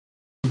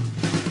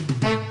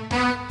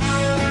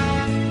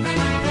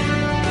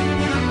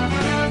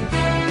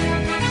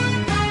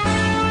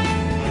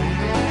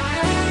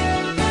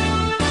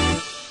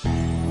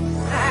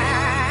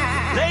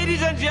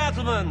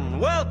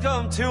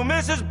Welcome to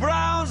Mrs.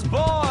 Brown's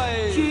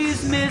Boys.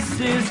 She's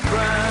Mrs.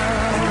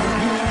 Brown.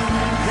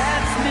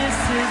 That's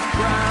Mrs.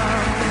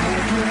 Brown.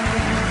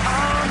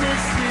 Oh,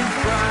 Mrs.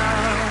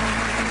 Brown.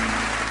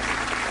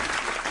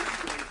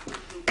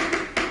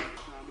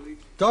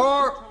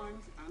 Door!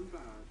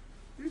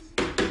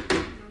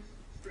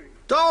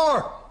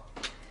 Door!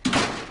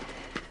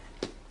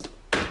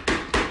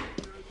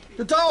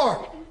 The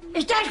door!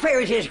 Is that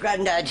where it is,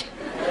 Grandad?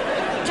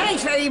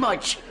 Thanks very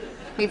much.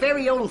 My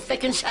very own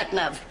feckin'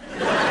 sat-nav.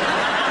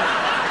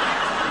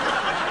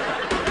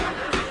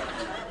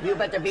 You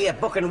better be a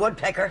bookin'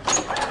 woodpecker.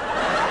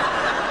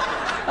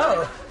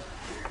 Oh,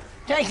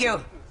 thank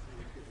you.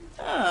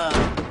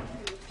 Oh,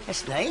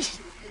 that's nice.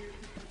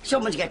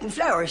 Someone's getting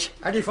flowers.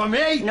 Are they for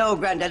me? No,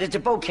 Grandad, it's a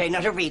bouquet,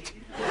 not a wreath.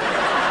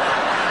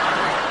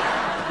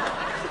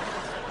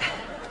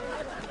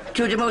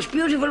 To the most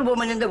beautiful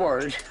woman in the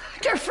world.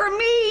 They're for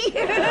me.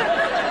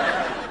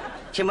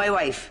 To my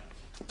wife,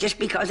 just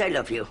because I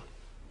love you.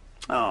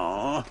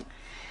 Oh,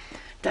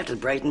 that'll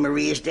brighten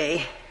Maria's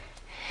day.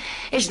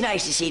 It's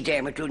nice to see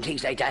Dermot doing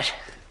things like that,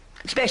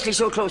 especially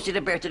so close to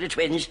the birth of the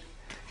twins.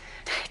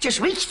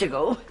 Just weeks to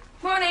go.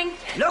 Morning.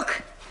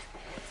 Look.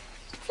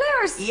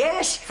 Flowers.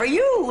 Yes, for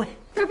you.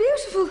 They're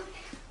beautiful.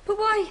 But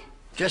why?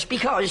 Just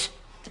because.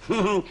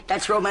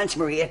 That's romance,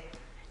 Maria.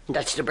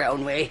 That's the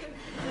Brown way.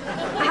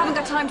 I haven't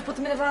got time to put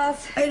them in a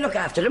vase. I'll look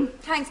after them.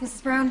 Thanks,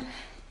 Mrs. Brown.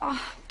 Oh,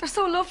 they're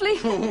so lovely.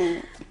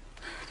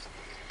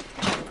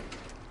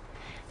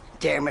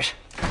 Dermot.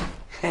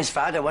 His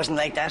father wasn't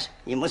like that.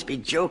 You must be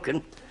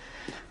joking.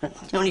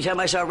 The only time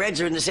I saw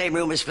Redzer in the same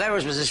room as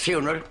Flowers was his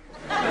funeral.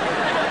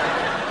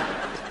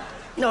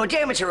 No,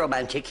 Dermot's a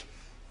romantic.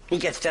 He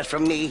gets that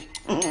from me.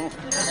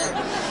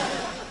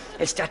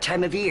 It's that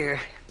time of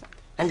year,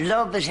 and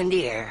love is in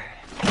the air.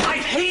 I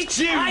hate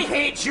you! I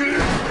hate you! You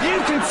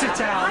can sit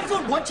down. I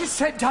don't want to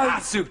sit down. Ah,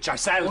 suit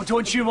yourself. Oh,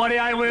 don't you worry,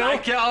 I will.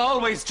 Like you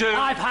always do.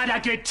 I've had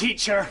a good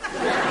teacher.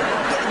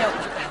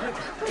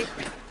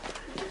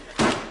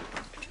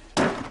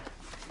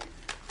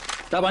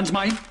 That one's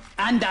mine,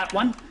 and that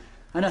one.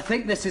 And I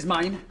think this is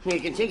mine. You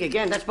can think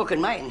again, that's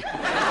booking mine.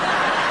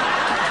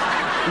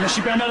 And there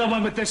should be another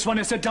one with this one.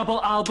 It's a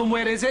double album.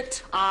 Where is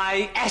it?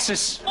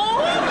 I-S-S.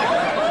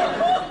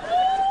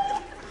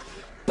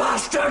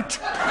 Bastard!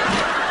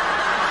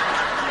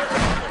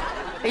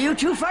 Are you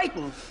two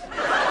fighting?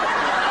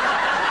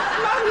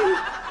 Mammy,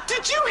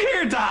 did you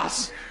hear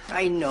that?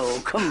 I know,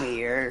 come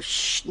here.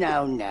 Shh,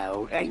 now,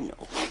 I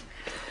know.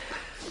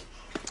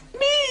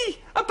 Me?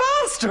 A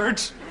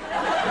bastard?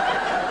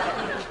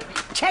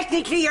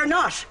 Technically, you're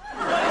not.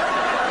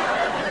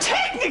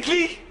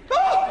 Technically?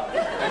 Oh!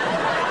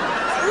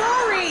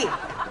 Rory!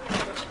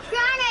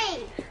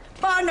 Granny!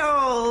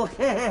 Bono!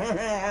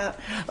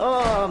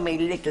 Oh, my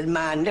little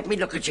man, let me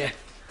look at you.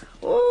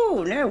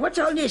 Oh, now, what's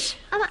all this?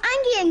 I'm an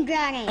Indian,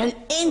 Granny. An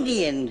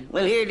Indian?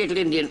 Well, here, little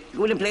Indian,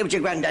 go in and play with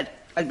your granddad.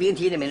 I'll be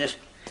into you in a minute.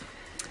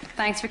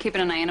 Thanks for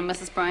keeping an eye on him,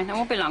 Mrs. Brown. I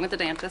won't be long at the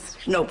dentist.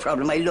 No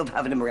problem, I love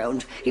having him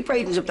around. He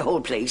brightens up the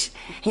whole place.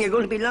 And you're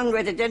going to be longer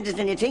at the dentist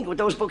than you think with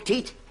those buck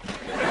teeth.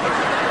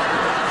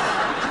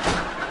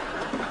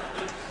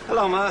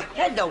 Hello, Ma.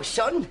 Hello,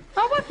 son.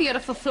 Oh, what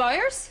beautiful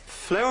flowers.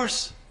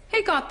 Flowers?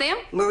 Who got them?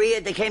 Maria,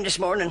 they came this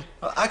morning.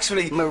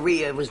 Actually...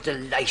 Maria was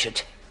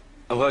delighted.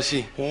 Oh, was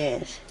she?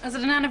 Yes. Is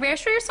it an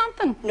anniversary or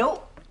something?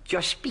 No,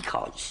 just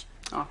because.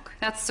 Oh,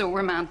 that's so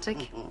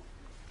romantic.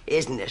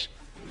 Isn't it?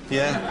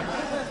 Yeah,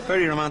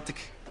 very romantic.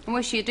 I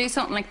wish you'd do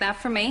something like that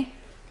for me.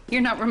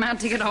 You're not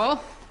romantic at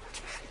all.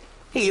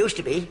 He used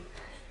to be,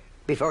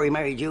 before he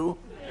married you.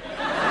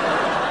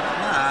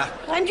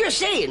 I'm just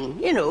saying,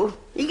 you know,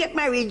 you get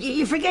married,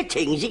 you forget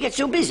things, you get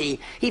so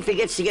busy. He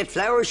forgets to get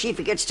flowers, she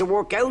forgets to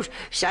work out,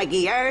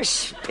 saggy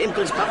arse,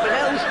 pimples popping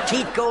out,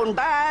 teeth going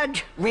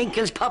bad,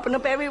 wrinkles popping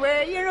up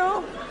everywhere, you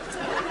know.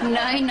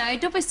 Now,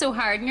 don't be so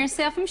hard on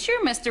yourself. I'm sure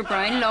Mr.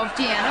 Brown loved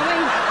you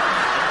anyway.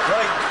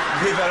 Right,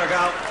 we better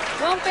go.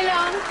 Won't be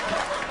long.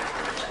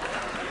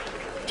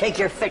 Take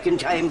your feckin'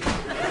 time.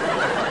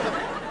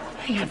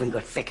 I haven't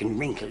got feckin'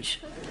 wrinkles.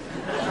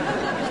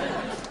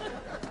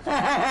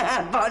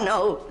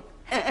 Bono,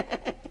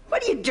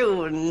 what are you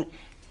doing?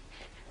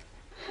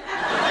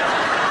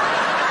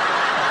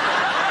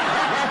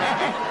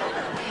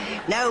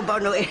 Now,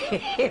 Bono,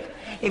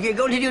 if you're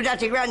going to do that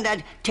to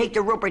Grandad, take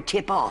the rubber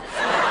tip off.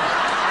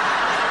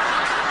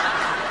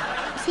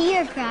 So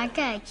you're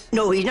Granddad?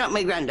 No, he's not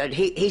my granddad.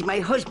 He's my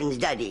husband's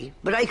daddy,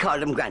 but I call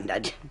him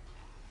Grandad,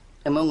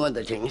 among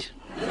other things.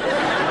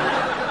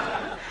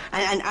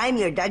 And I'm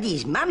your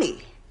daddy's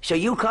Mammy, so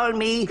you call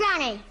me...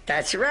 Granny.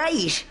 That's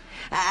right.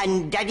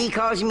 And Daddy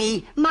calls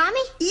me...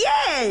 Mommy?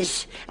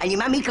 Yes! And your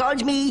Mammy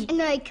calls me... An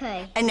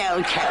okay. An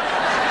okay.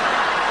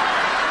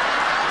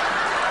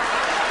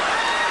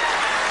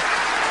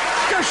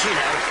 Does she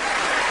now?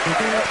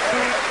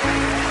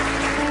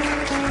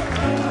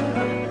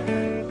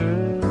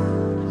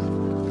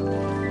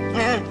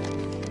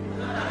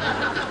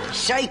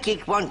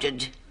 Psychic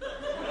wanted.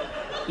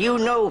 You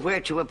know where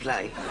to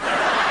apply.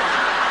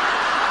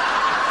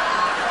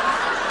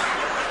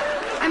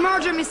 I'm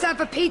ordering myself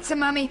a pizza,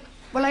 Mammy.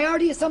 Will I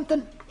order you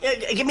something?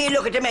 Give me a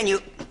look at the menu.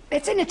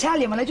 It's in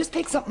Italian. Will I just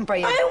pick something for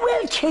you? I'm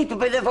well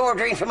capable of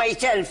ordering for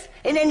myself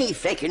in any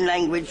feckin'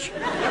 language.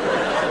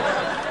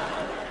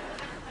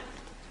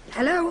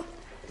 Hello?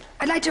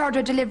 I'd like to order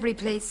a delivery,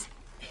 please.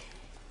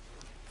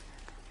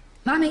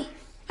 Mammy?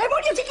 I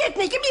want you to get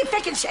me. Give me a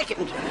feckin'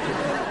 second.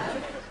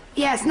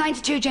 Yes,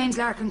 92 James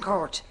Larkin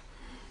Court.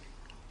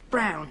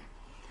 Brown.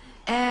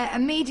 A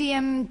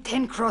medium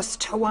thin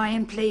crust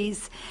Hawaiian,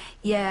 please.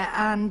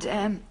 Yeah, and,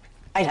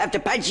 I'll have the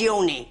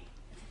Pagione.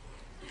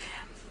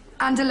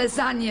 And a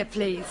lasagna,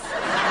 please.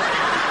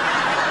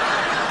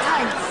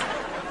 Thanks.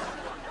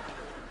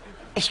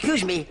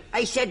 Excuse me,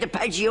 I said the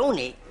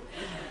Pagione.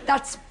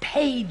 That's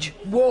page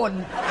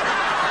 1.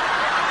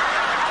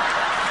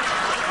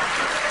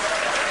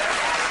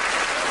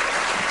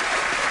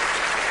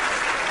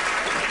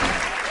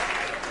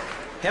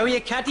 How are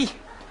you, Catty?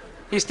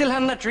 You still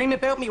having that dream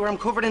about me where I'm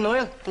covered in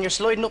oil and you're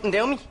sliding up and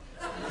down me?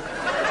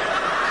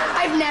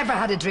 I've never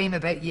had a dream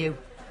about you.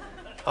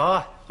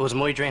 Oh, it was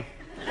my dream.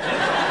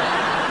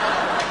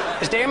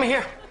 Is Dermy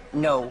here?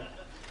 No.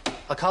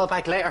 I'll call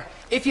back later.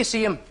 If you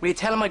see him, will you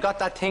tell him I got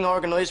that thing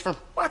organised for him?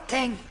 What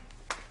thing?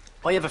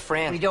 I have a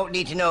friend. We don't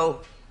need to know.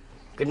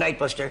 Good night,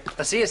 Buster.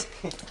 I'll see you.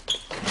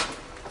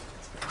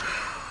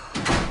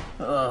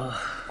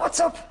 What's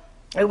up?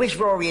 I wish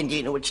Rory and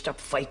Dina would stop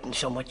fighting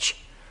so much.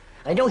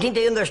 I don't think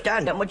they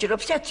understand how much it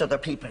upsets other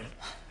people.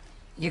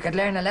 You could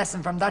learn a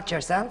lesson from that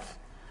yourself.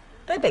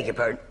 I beg your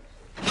pardon.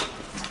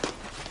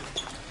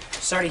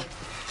 Sorry.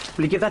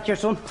 Will you give that to your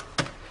son?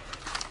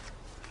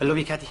 I love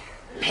you, Catty.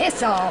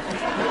 Piss off.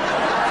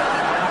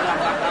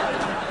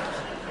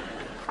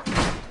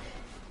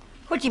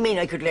 What do you mean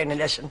I could learn a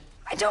lesson?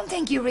 I don't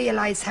think you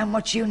realise how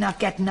much you not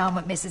getting on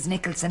with Mrs.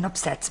 Nicholson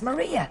upsets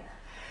Maria.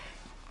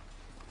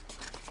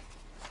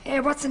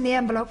 Here, what's in the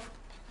envelope?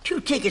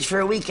 2 tickets for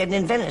a weekend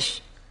in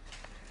Venice.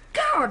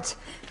 God,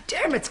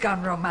 Dermot's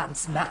gone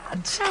romance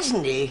mad.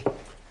 Hasn't he?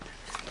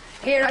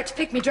 Here, I had to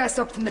pick me dress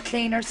up from the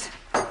cleaners.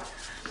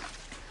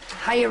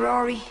 Hiya,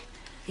 Rory.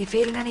 You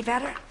feeling any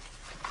better?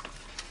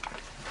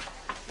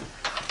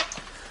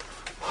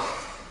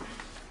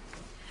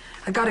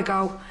 I gotta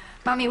go.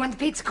 Mammy, when the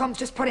pizza comes,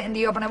 just put it in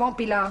the oven. I won't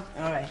be long.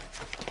 All right.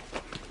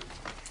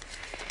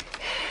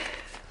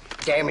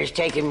 Dermot's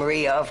taking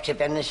Maria off to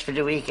Venice for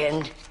the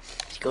weekend.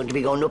 She's going to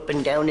be going up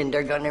and down in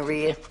their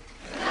gonorrhea.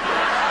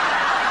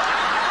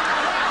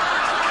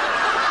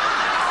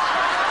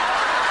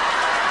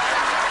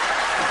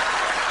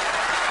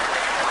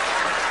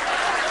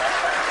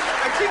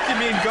 I think you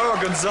mean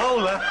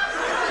Gorgonzola.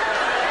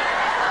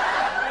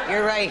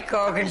 You're right,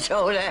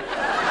 Gorgonzola.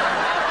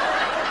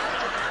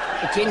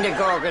 It's in the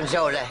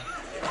Gorgonzola.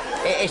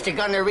 It's the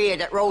gonorrhea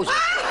that rose it.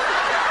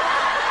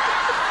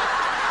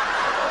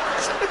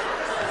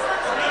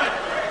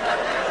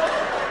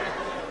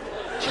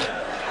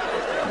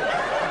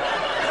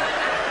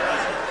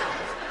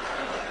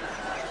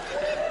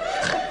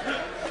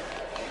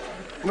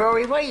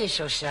 Rory, why are you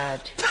so sad?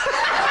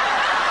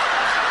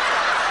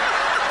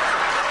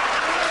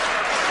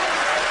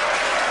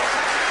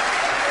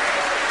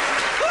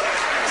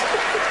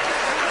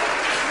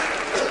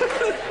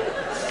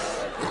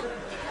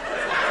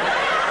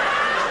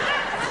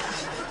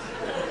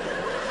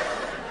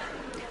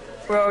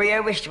 Rory, I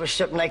wish there was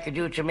something I could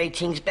do to make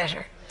things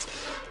better.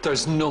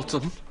 There's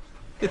nothing.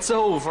 It's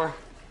over.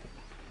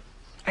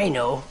 I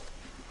know.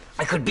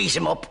 I could beat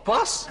him up.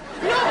 What?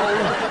 No,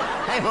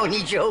 I'm only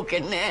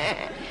joking.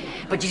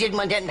 But you didn't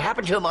want anything to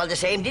happen to him all the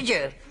same, did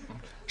you?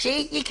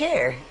 See, you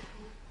care.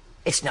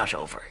 It's not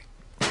over.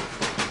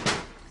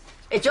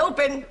 It's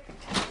open.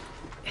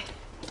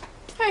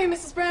 Hi,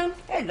 Mrs. Brown.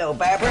 Hello,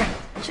 Barbara.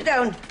 Sit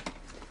down.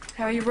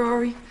 How are you,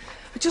 Rory?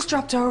 I just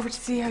dropped over to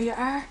see how you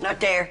are. Not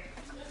there.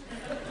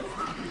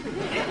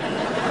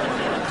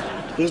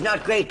 He's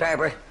not great,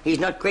 Barbara. He's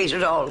not great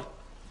at all.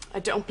 I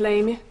don't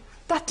blame you.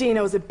 That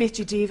Dino is a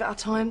bitchy diva at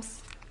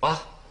times.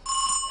 What?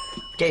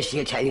 Tasty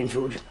Italian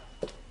food.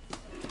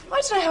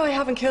 I don't know how I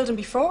haven't killed him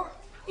before.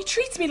 He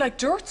treats me like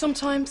dirt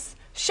sometimes.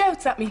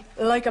 Shouts at me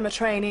like I'm a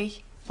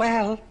trainee.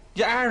 Well,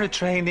 you are a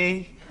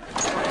trainee.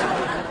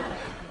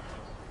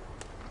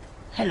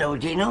 Hello,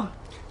 Dino.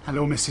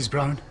 Hello, Mrs.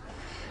 Brown.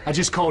 I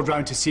just called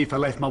round to see if I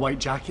left my white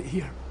jacket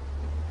here.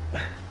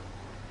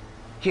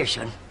 Here,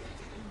 son.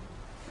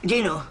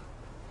 Dino,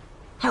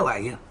 how are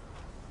you?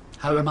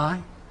 How am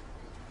I?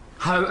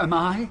 How am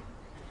I?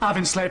 I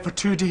haven't slept for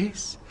 2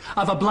 days.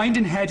 I've a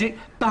blinding headache,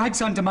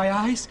 bags under my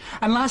eyes,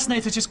 and last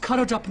night I just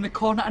cuddled up in the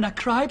corner and I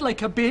cried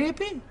like a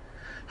baby.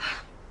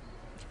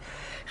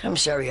 I'm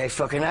sorry I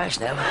fucking asked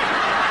now.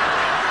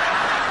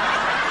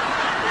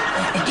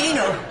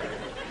 Dino,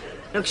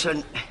 look,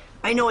 son,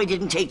 I know I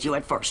didn't take you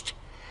at first.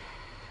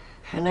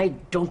 And I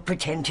don't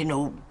pretend to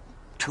know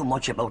too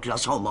much about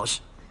Los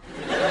Homos.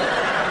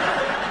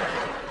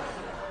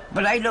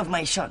 But I love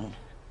my son.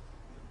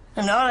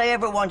 And all I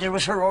ever wanted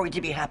was for Rory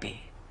to be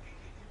happy.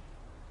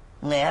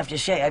 And I have to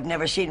say, I've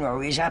never seen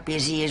Rory as happy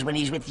as he is when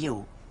he's with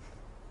you.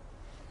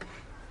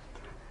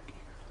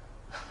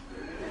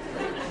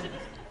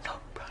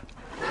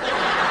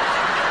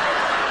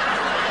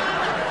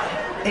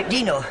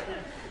 Dino,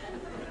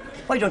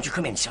 why don't you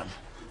come in, son?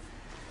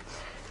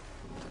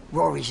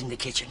 Rory's in the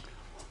kitchen.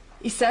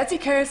 He says he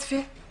cares for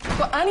you,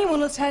 but anyone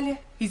will tell you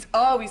he's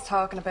always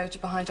talking about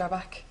you behind our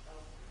back.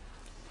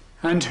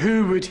 And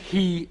who would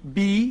he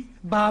be,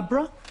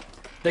 Barbara?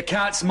 The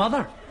cat's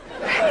mother.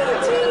 Hey,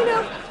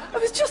 Dino, I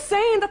was just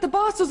saying that the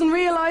boss doesn't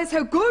realise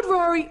how good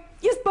Rory...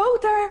 Yous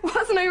both are,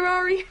 wasn't I,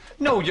 Rory?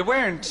 No, you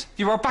weren't.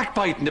 You were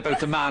backbiting about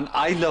the man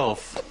I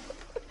love.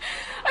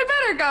 I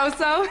better go,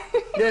 so.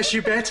 Yes,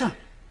 you better.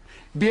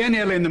 Be in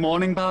early in the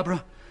morning,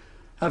 Barbara.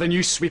 I have a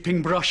new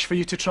sweeping brush for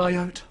you to try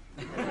out.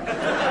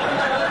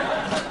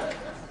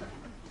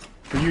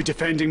 Are you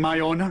defending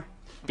my honour?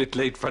 Bit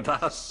late for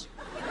that.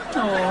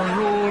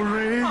 Oh,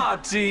 Rory. Ah,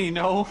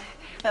 Dino.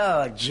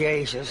 Oh,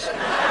 Jesus.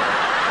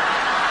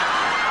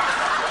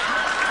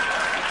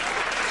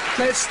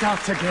 Let's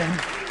start again.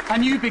 A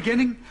new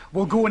beginning.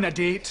 We'll go on a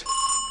date.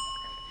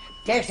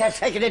 There's that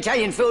second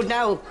Italian food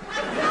now.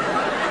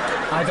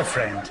 I have a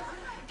friend.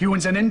 He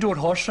owns an indoor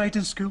horse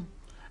riding school.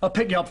 I'll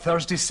pick you up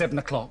Thursday, 7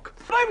 o'clock.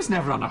 But I was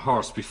never on a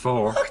horse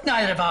before. Look,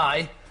 neither have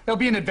I. It'll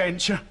be an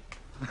adventure.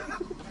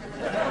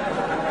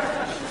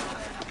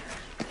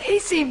 He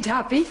seemed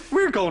happy.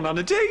 We're going on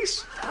a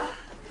date.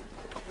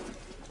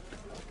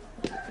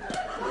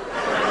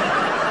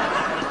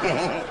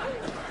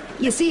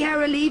 You see how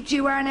relieved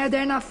you are now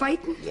they're not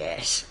fighting?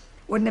 Yes.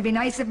 Wouldn't it be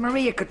nice if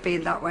Maria could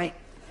feel that way?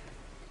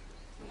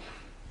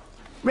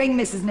 Ring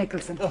Mrs.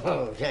 Nicholson.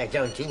 Oh, I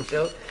don't think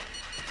so.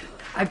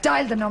 I've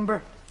dialed the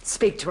number.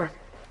 Speak to her.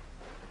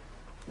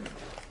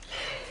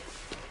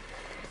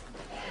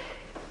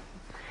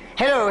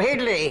 Hello,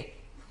 Hidley.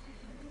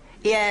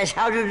 Yes,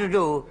 how do you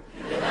do?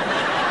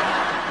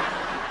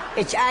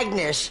 It's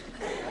Agnes.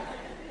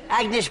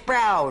 Agnes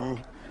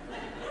Brown.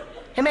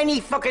 How many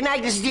fucking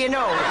Agnes do you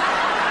know?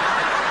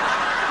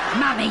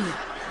 Mammy.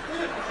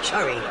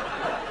 Sorry.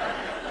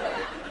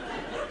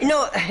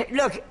 No,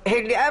 look,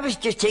 Hidley, I was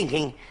just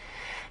thinking,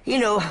 you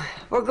know,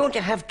 we're going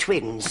to have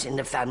twins in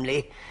the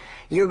family.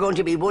 You're going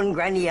to be one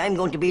granny, I'm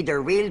going to be the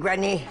real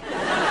granny.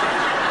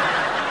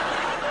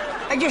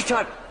 I just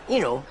thought, you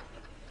know,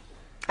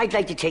 I'd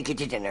like to take you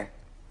to dinner.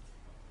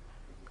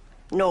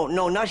 No,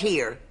 not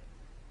here.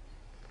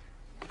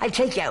 I'll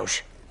take you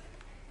out.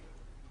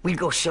 We'll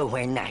go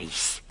somewhere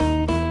nice. We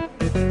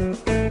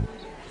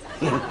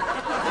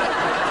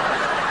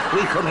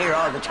come here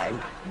all the time.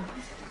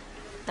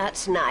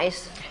 That's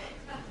nice.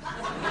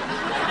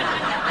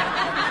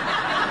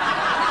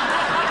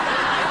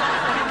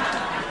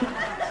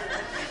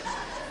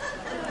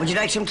 Would you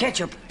like some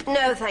ketchup?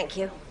 No, thank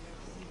you.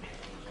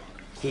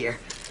 Here.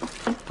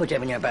 Put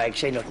them in your bag,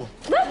 say nothing.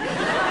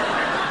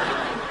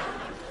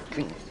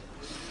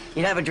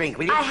 You'd have a drink,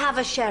 will you? I have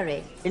a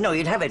sherry. No,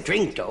 you'd have a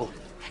drink, though.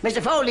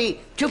 Mr. Foley,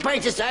 2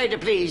 pints of cider,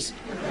 please.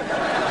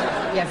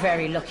 You're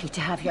very lucky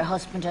to have your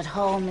husband at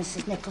home,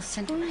 Mrs.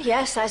 Nicholson.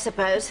 Yes, I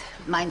suppose.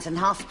 Mine's in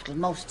hospital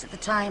most of the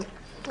time.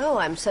 Oh,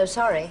 I'm so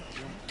sorry.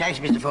 Thanks,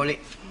 Mr. Foley.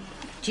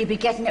 Do you be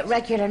getting it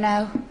regular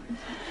now?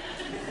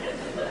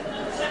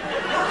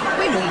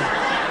 Winnie,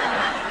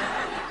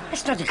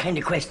 that's not the kind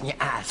of question you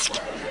ask.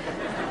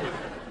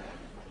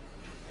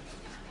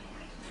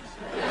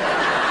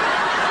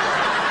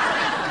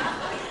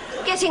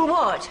 Getting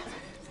what?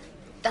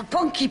 The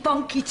bunky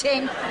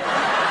thing.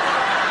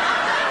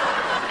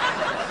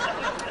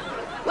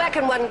 Where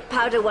can one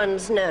powder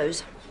one's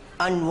nose?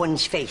 On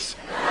one's face.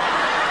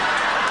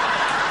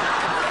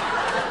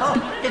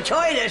 Oh, the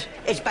toilet.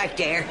 It's back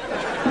there.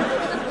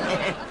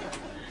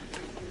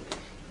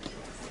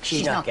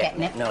 She's not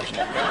getting it. No, she's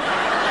not.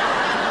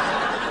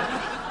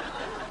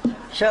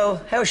 So,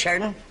 how's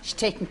Sharon? She's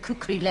taking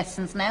cookery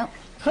lessons now.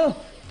 Oh,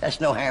 that's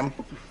no harm.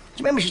 Do you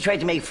remember she tried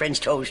to make French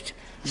toast?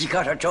 She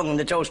caught her tongue in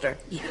the toaster.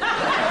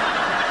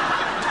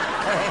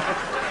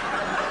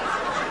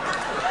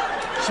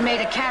 She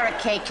made a carrot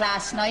cake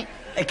last night.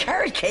 A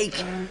carrot cake?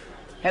 Mm.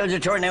 How did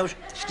it turn out?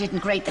 She didn't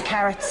grate the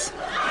carrots.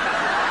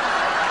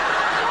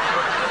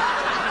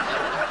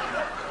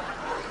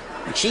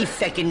 What she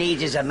feckin'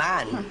 needs is a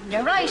man.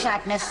 You're right,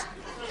 Agnes.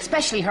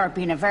 Especially her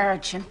being a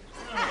virgin.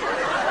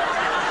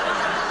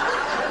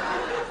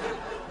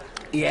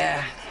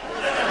 Yeah.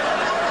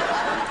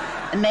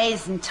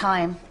 Amazing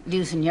time,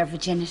 losing your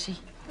virginity.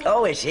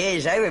 Oh, it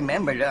is. I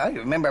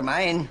remember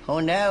mine. Oh,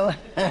 no.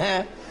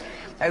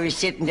 I was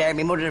sitting there,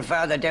 my mother and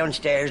father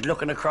downstairs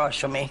looking across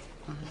from me.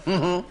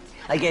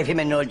 I gave him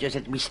a nudge just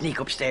that we sneak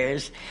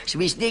upstairs. So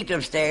we sneaked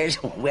upstairs.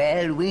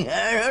 Well, we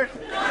heard.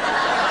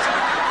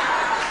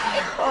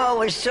 Oh,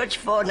 it was such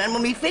fun. And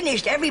when we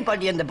finished,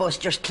 everybody on the bus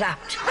just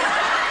clapped.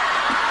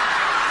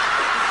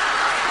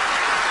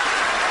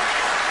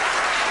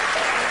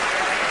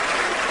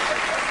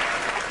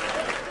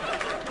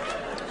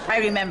 I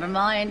remember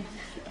mine.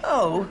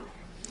 Oh?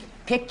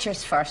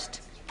 Pictures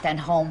first, then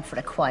home for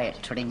a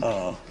quiet drink.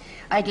 Oh.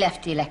 I'd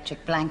left the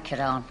electric blanket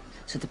on,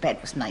 so the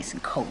bed was nice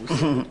and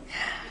cosy.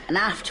 And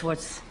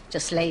afterwards,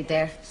 just laid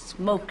there,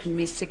 smoking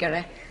me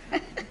cigarette.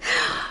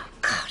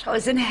 God, I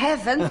was in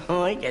heaven.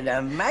 Oh, I can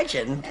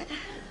imagine.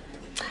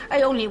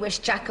 I only wish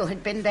Jacko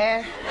had been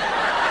there.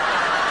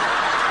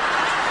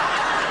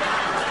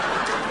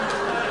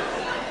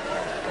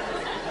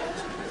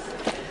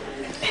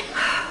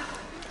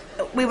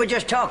 We were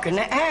just talking.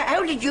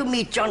 How did you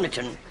meet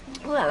Jonathan?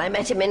 Well, I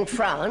met him in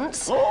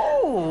France.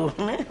 Oh,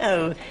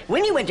 no.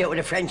 Winnie went out with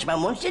a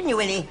Frenchman once, didn't you,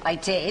 Winnie? I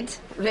did.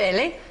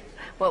 Really?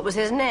 What was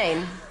his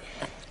name?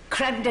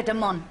 Creme de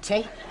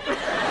Monte.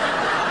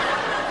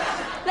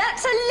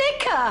 That's a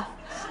liquor.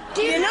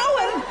 Do you know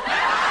him?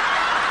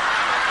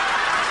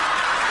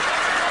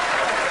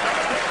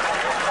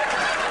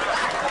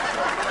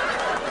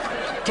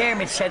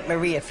 Dermot sent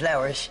Maria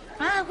flowers.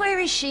 Ah, where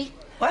is she?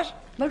 What?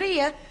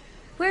 Maria.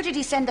 Where did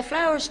he send the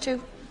flowers to?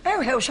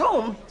 Our house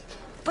home.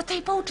 But they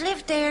both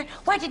lived there.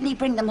 Why didn't he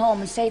bring them home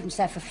and save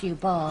himself a few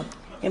bob?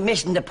 You're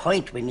missing the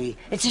point, Winnie.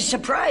 It's a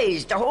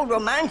surprise, the whole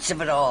romance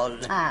of it all.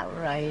 Ah,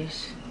 right.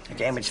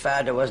 Dermot's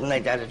father wasn't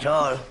like that at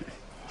all.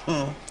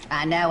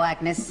 I know,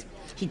 Agnes.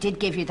 He did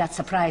give you that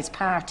surprise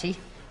party.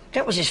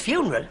 That was his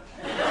funeral.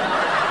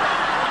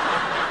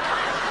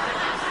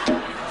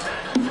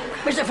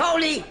 Mr.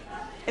 Foley,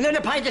 another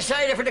pint of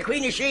cider for the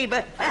Queen of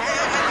Sheba.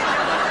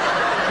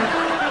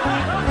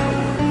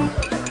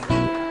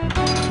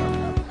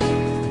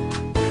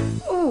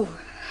 Ooh.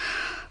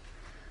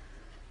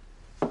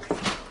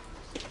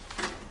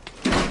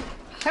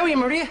 How are you,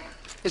 Maria?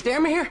 Is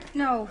Dermot here?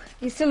 No,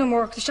 he's still in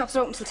work. The shop's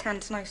open till 10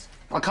 tonight.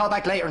 I'll call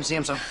back later and see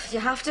him, so. Do you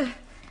have to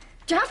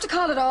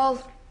call it all?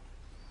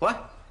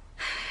 What?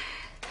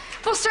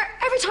 Buster,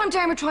 every time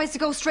Dermot tries to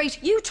go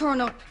straight, you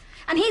turn up.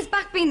 And he's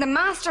back being the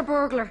master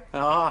burglar.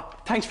 Oh,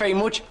 thanks very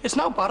much. It's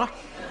no bother.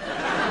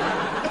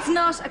 It's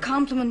not a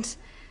compliment.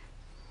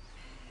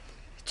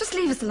 Just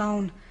leave us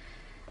alone.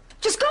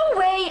 Just go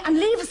away and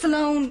leave us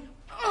alone.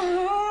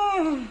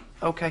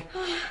 Okay.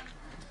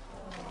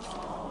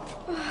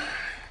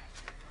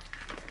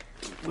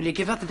 Will you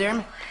give that to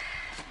Dermot?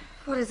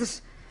 What is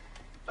it?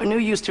 I knew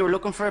you two were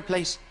looking for a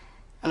place.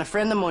 And a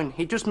friend of mine,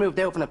 he just moved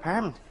out of an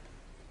apartment.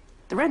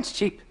 The rent's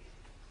cheap.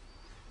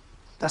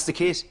 That's the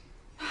case.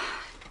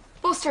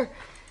 Buster,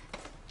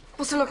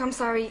 look, I'm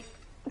sorry.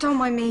 Don't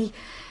mind me.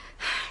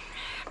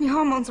 My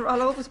hormones are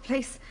all over the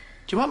place.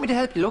 Do you want me to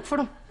help you look for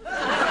them?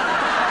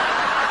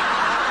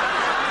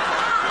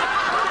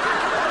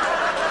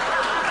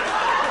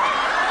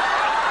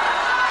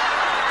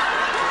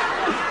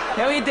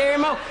 How are you,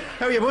 Dermo?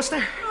 How are you,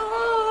 Buster?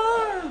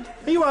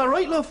 Are you all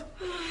right, love?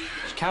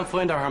 She can't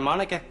find her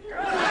harmonica.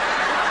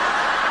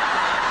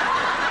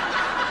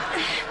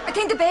 I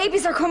think the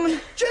babies are coming.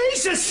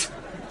 Jesus!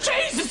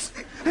 Jesus!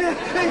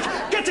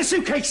 Get the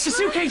suitcase, the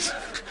suitcase!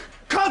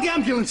 Call the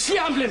ambulance, the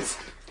ambulance!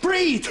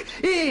 Breathe!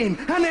 In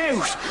and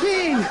out,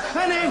 in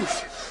and out!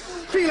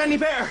 Feel any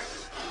better?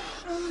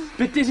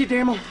 Bit dizzy,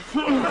 Dermo.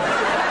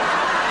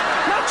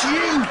 Not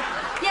you!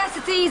 Yes,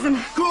 it's easing.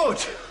 Good!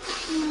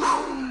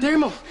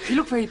 Dermo, you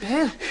look very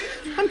pale.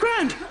 I'm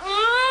grand.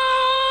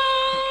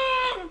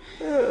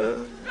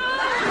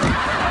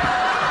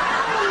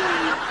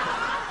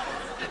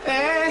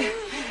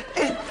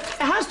 It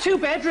has 2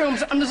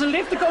 bedrooms and there's a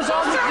lift that goes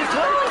on to the top.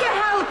 Go and get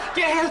help.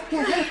 Get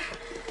help.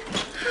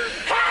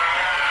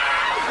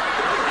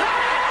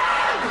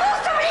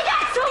 Somebody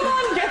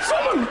get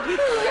someone.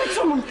 Get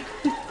someone.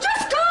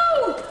 Just go.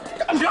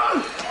 I'm done.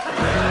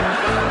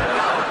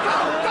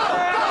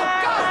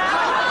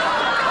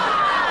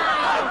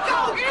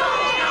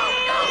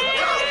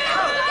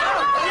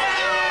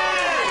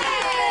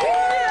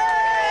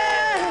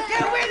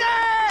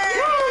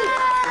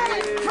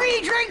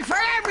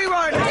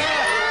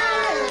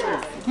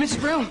 Mrs.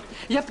 Brown,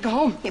 you have to go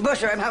home. Hey,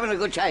 Buster, I'm having a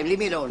good time. Leave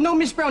me alone. No,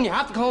 Miss Brown, you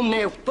have to go home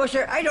now.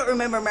 Buster, I don't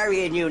remember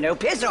marrying you now.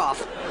 Piss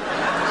off.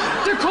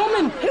 They're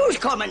coming. Who's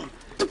coming?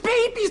 The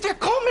babies, they're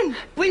coming.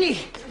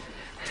 Winnie,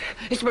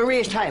 it's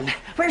Maria's time.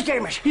 Where's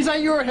Dermot? He's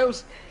at your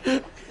house.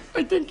 I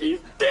think he's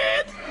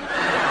dead.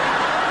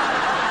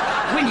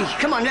 Winnie,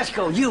 come on, let's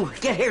go. You,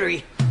 get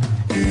Hillary.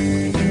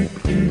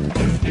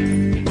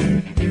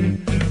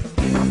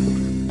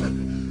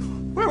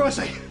 Where was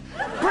I?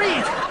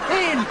 Breathe!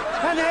 In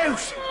and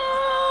out!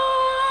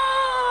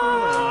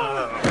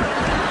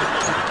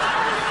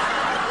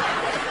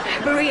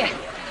 Maria,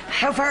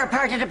 how far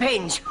apart are the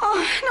pains?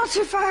 Oh, not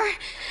too far.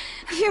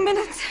 A few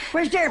minutes.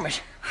 Where's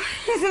Dermot?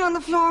 He's in on the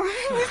floor.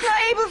 He's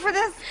not able for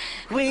this.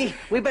 We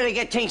better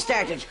get things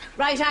started.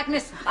 Right,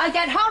 Agnes. I'll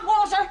get hot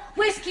water,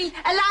 whiskey,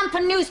 a lamp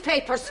and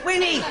newspapers.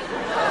 Winnie,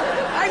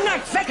 I'm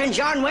not fecking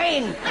John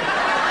Wayne.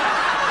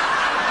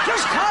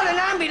 Just call an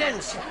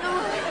ambulance.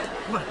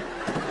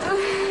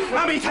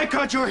 Mammy, thank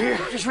God you're here.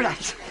 Just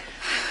relax.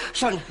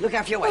 Son, look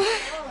after your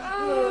wife.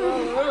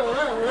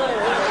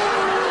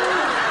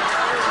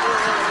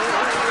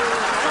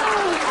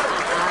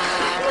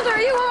 Mother,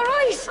 are you all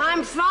right?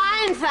 I'm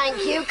fine, thank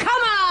you. Come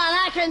on,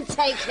 I can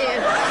take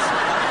you.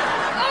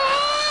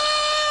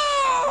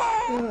 Oh,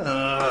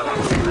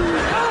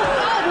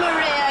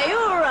 Maria, are you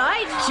all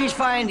right? She's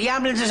fine. The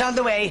ambulance is on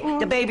the way.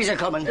 The babies are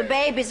coming. The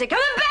babies are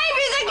coming. The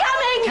babies are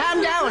coming!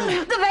 Calm down.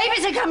 The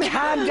babies are coming.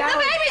 Calm down. The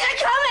babies are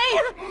coming!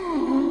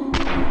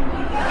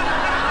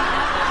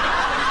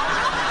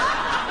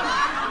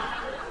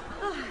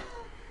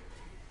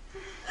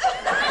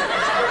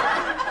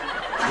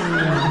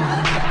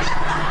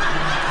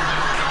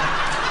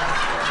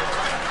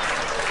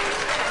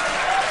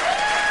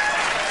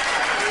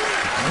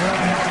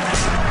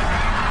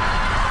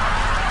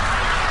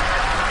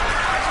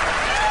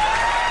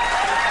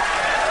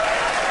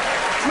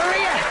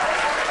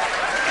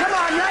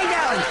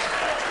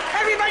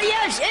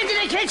 Yes, into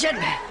the kitchen.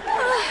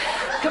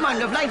 Come on,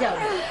 love, lie down.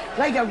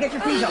 Lie down, get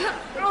your feet up.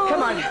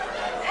 Come on.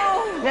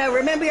 Now,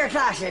 remember your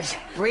classes.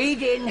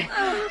 Breathe in,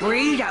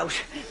 breathe out.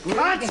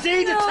 Can't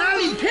see the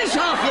tally. Piss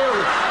off, you.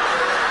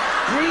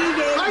 Breathe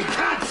in. I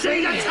can't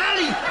see the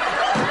tally.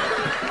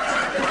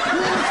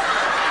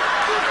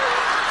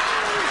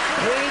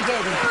 Breathe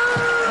in,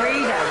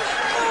 breathe out.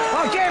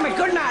 Oh, Dermot,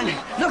 good man.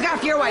 Look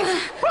after your wife.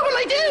 What will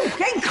I do?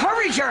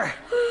 Encourage her.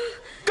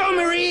 Go,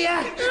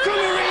 Maria. Go,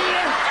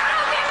 Maria.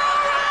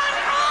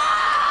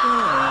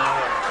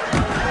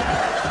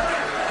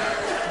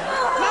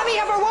 Mammy,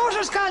 have our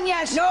waters gone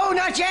yet? No,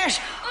 not yet.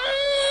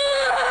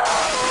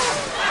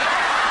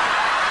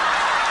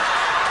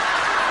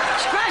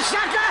 Scratch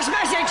that last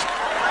message.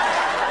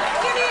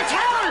 Give me a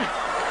towel.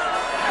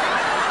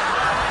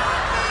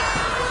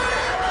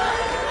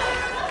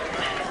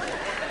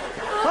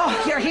 Oh,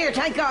 you're here,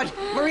 thank God.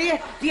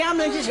 Maria, the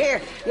ambulance is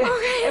here. Yeah,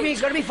 Okay. Everything's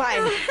gonna be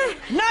fine.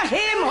 Not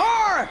him,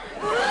 whore!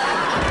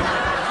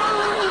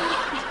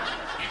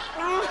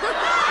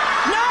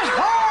 Not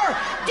her!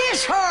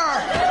 This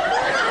her!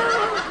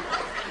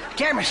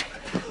 Dermot,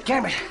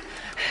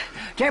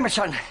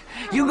 son.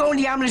 You go in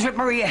the ambulance with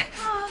Maria.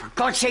 For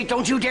God's sake,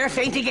 don't you dare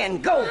faint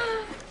again. Go!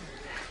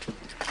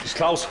 She's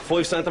close,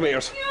 5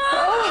 centimetres.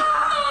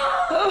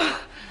 Oh,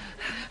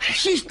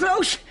 she's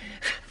close.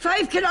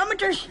 5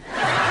 kilometres.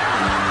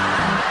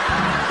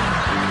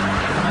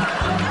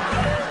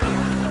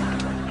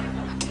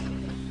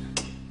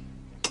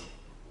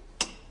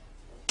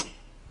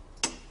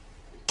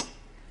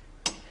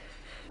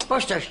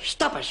 Buster,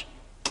 stop it.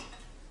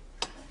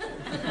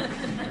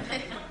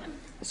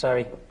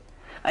 Sorry.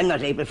 I'm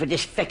not able for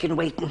this feckin'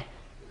 waiting.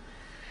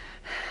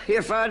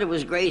 Your father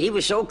was great. He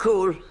was so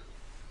cool.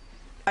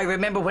 I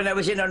remember when I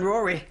was in on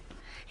Rory.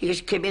 He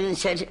just came in and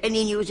said,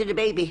 any news of the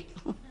baby?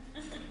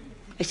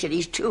 I said,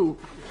 he's 2.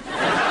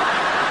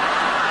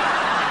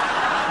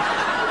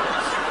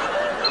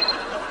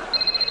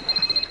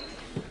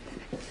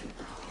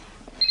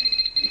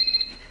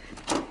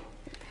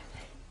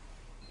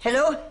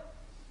 Hello?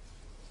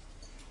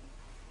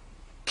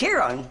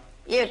 Kieran?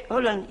 Yes,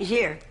 hold on, he's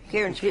here.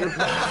 Kieran's here. Is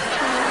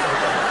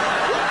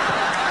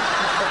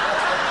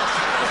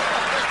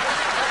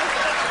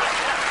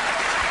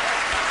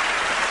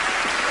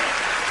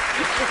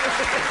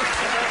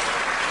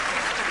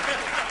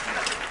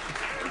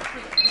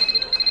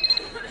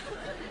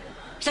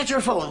that your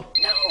phone?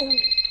 No.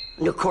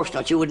 No, of course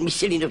not. You wouldn't be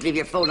silly enough to leave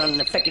your phone on in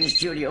the feckin'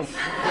 studio.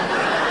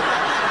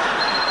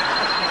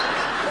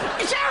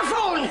 It's our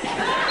phone!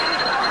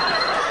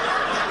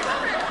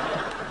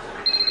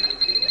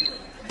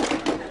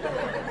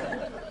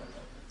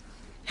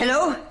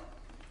 Hello?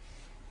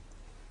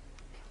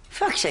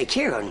 Fuck's sake,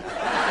 Kieran.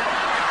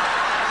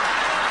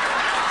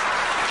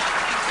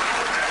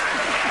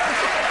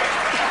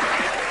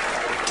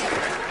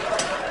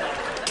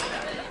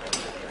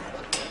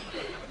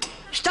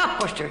 Stop,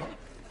 Buster.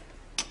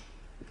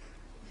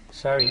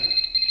 Sorry.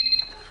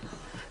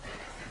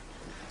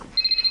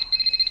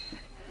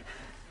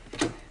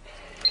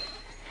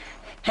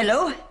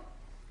 Hello?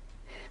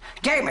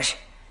 Dermot?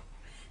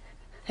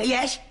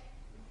 Yes?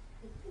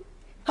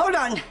 Hold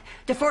on.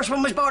 The first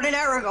one was born an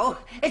hour ago.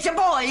 It's a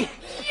boy.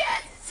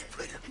 Yes.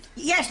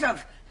 Yes,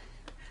 love.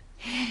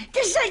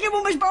 The second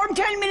one was born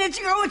 10 minutes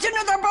ago. It's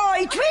another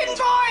boy. Twin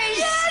boys.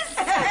 Yes.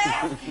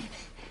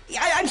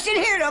 I'm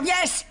still here, love.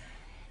 Yes.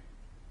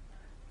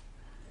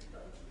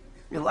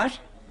 The what?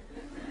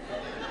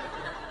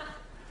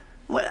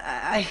 Well,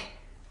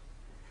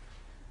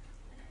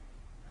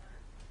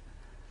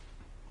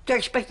 they're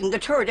expecting the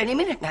third any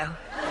minute now.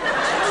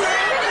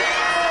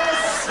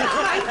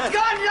 My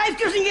God, life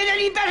doesn't get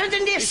any better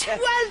than this.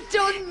 Well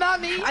done,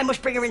 Mammy. I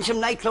must bring her in some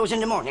night clothes in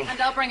the morning. And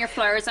I'll bring her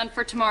flowers on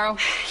for tomorrow.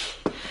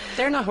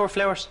 They're not her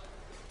flowers.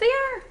 They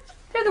are.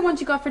 They're the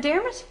ones you got for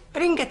Dermot. I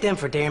didn't get them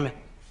for Dermot.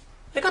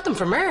 I got them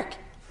for Mark.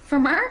 For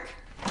Mark?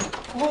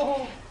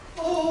 Oh,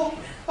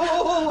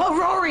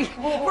 Rory!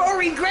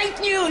 Rory, great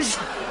news!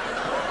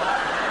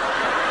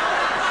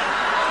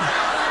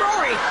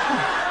 Rory!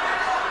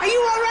 Are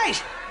you all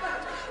right?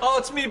 Oh,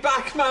 it's me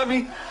back,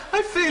 Mammy.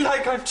 I feel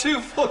like I'm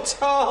 2 foot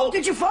tall.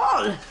 Did you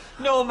fall?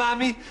 No,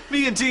 Mammy.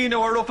 Me and Dino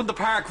are up in the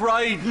park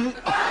riding.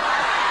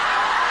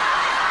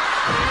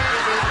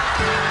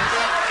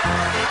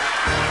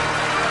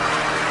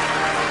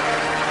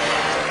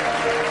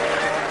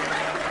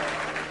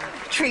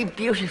 Three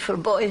beautiful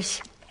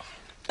boys.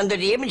 Under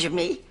the image of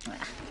me.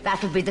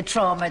 That'll be the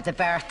trauma of the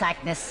birth,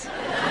 Agnes.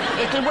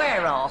 It'll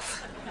wear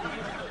off.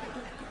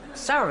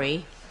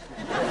 Sorry.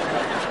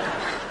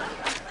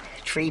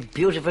 3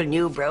 beautiful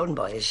new brown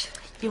boys.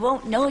 You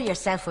won't know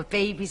yourself with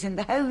babies in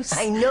the house.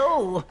 I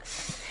know.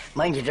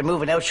 Mind you, they're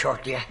moving out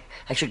shortly.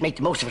 I should make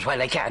the most of it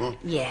while I can.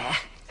 Yeah.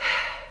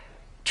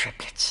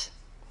 Triplets.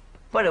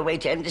 What a way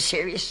to end the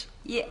series.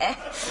 Yeah.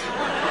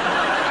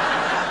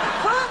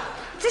 What?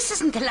 This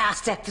isn't the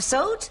last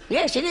episode.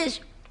 Yes, it is.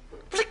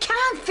 But it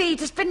can't be.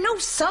 There's been no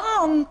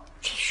song.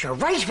 You're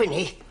right,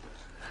 Winnie.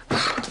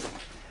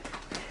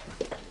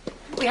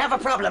 We have a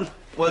problem.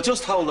 Well,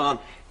 just hold on.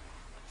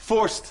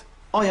 First,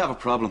 I have a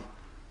problem.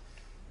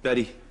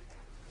 Betty,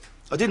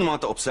 I didn't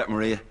want to upset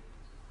Maria,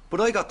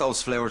 but I got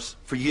those flowers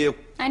for you.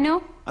 I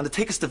know. And the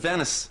tickets to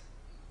Venice.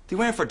 They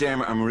weren't for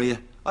Dermot and Maria.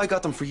 I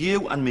got them for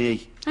you and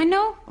me. I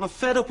know. And I'm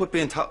fed up with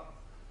being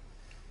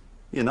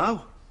You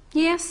know?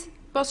 Yes.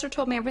 Buster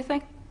told me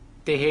everything.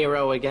 The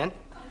hero again.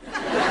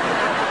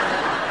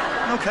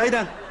 Okay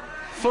then.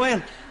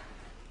 Fine.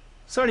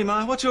 Sorry,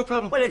 Ma, what's your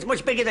problem? Well, it's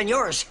much bigger than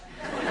yours.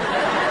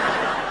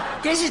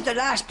 This is the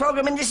last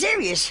program in the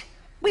series.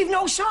 We've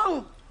no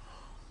song.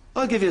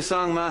 I'll give you a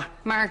song, Ma.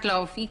 Mark,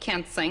 love, you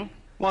can't sing.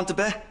 Want to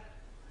bet?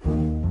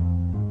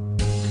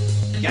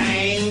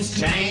 Games,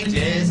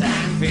 changes,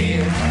 and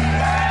fear.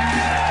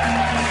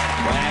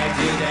 Where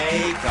do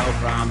they go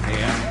from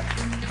here?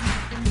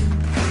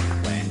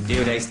 When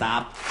do they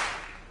stop?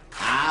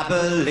 I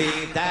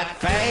believe that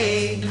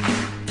fate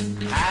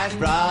has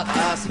brought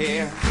us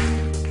here.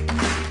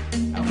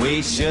 And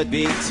we should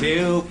be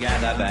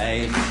together,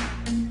 babe.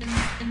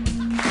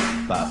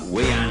 But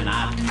we are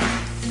not.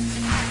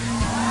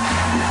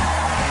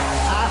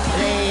 I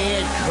play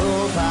it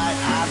cool, but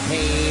I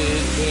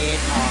paid it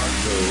all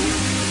true.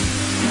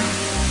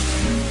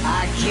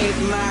 I keep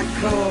my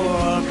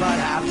cool, but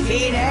I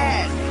feel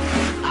it.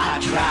 I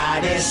try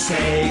to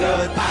say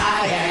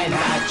goodbye and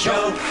I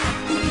joke.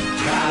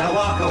 Try to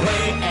walk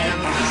away and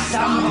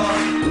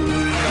stumble.